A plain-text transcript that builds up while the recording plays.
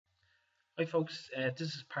Hi folks,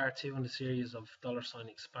 this is part 2 in the series of $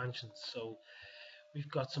 expansions. So we've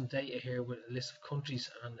got some data here with a list of countries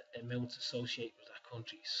and amounts associated with that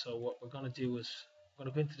country. So what we're going to do is we're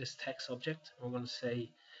going to go into this text object and we're going to say,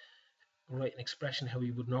 write an expression how we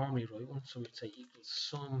would normally write one. So we'd say equals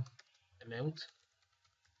some amount.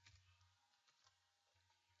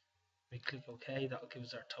 We click OK, that'll give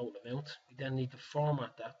us our total amount. We then need to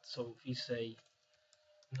format that. So if we say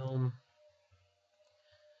num,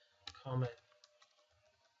 comma,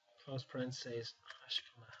 close parentheses, hash,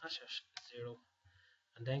 comma, hash, 0,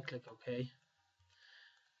 and then click OK,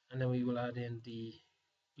 and then we will add in the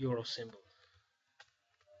euro symbol.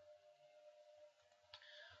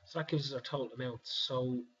 So that gives us our total amount.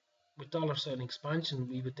 So with $ expansion,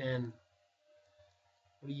 we would then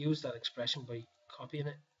reuse that expression by copying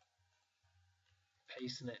it,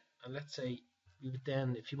 pasting it, and let's say we would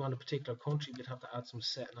then, if you want a particular country, we'd have to add some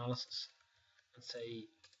set analysis and say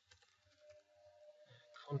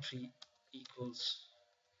country equals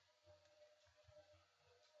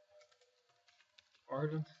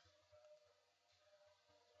Ireland,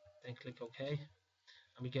 then click OK, and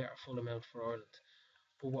we get our full amount for Ireland.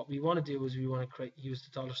 But what we want to do is we want to use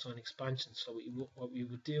the $ expansion. So what we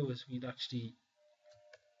would do is we'd actually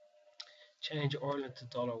change Ireland to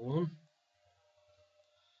 $1,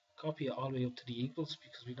 copy it all the way up to the equals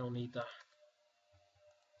because we don't need that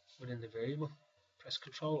within the variable. Press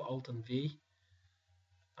Ctrl Alt and V,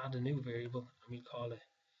 add a new variable, and we call it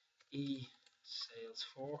E sales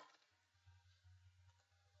for,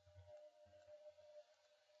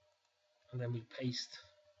 and then we paste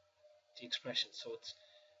the expression. So it's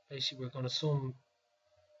basically we're going to sum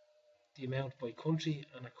the amount by country,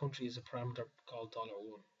 and a country is a parameter called $1.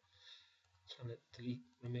 I'm going to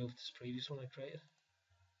remove this previous one I created.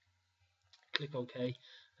 Click OK,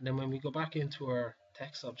 and then when we go back into our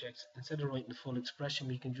text object, instead of writing the full expression,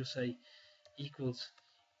 we can just say equals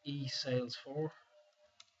E sales for.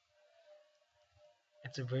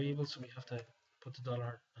 It's a variable, so we have to put the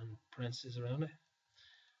dollar and parentheses around it,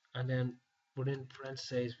 and then within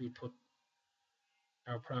parentheses we put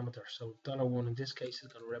our parameter. So $1 in this case is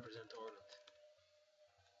going to represent Ireland.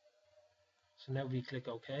 So now we click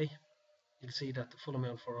OK, you'll see that the full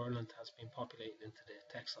amount for Ireland has been populated into the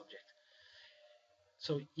text object.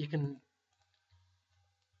 So you can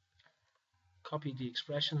copy the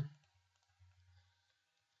expression,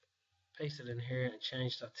 paste it in here, and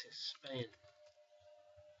change that to Spain.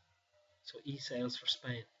 So E sales for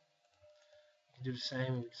Spain. You can do the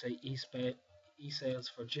same, we can say E sales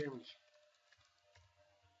for Germany.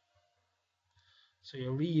 So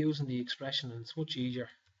you're reusing the expression, and it's much easier.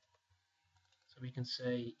 So we can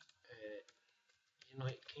say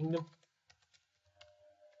United Kingdom.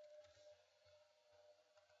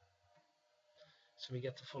 So we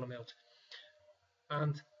get the full amount.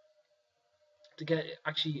 And to get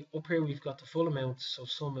actually up here, we've got the full amount, so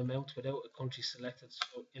some amount without a country selected.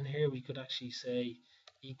 So in here, we could actually say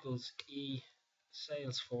equals E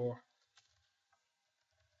sales for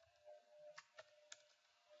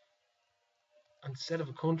instead of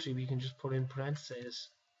a country, we can just put in parentheses.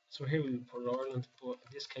 So here we would put Ireland, but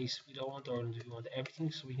in this case, we don't want Ireland, we want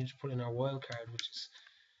everything. So we can just put in our wildcard, which is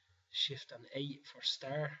Shift and A for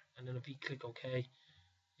star, and then if we click OK,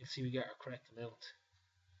 you'll see we get our correct amount,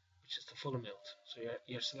 which is the full amount. So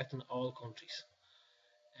you're selecting all countries.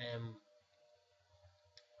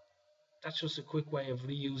 That's just a quick way of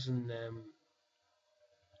reusing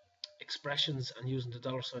expressions and using the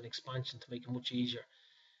 $ expansion to make it much easier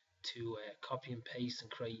to copy and paste and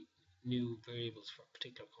create new variables for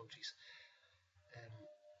particular countries.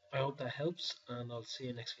 I hope that helps, and I'll see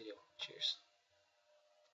you next video. Cheers.